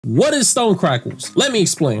What is Stone Crackles? Let me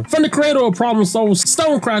explain. From the creator of Problem Solvers,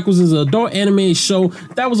 Stone Crackles is an adult animated show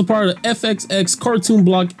that was a part of FXX Cartoon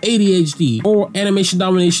Block ADHD, or Animation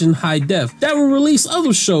Domination High Def, that will release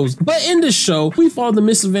other shows. But in this show, we follow the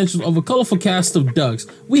misadventures of a colorful cast of ducks.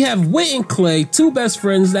 We have Wit and Clay, two best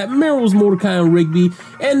friends that mirrors Mordecai and Rigby,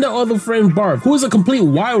 and their other friend Barb, who is a complete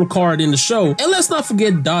wild card in the show. And let's not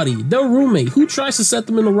forget Dottie, their roommate, who tries to set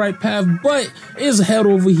them in the right path, but is head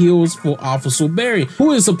over heels for Officer Barry,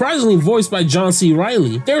 who is surprisingly voiced by John C.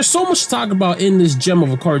 Reilly. There's so much to talk about in this gem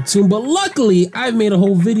of a cartoon, but luckily I've made a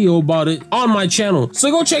whole video about it on my channel, so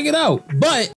go check it out. But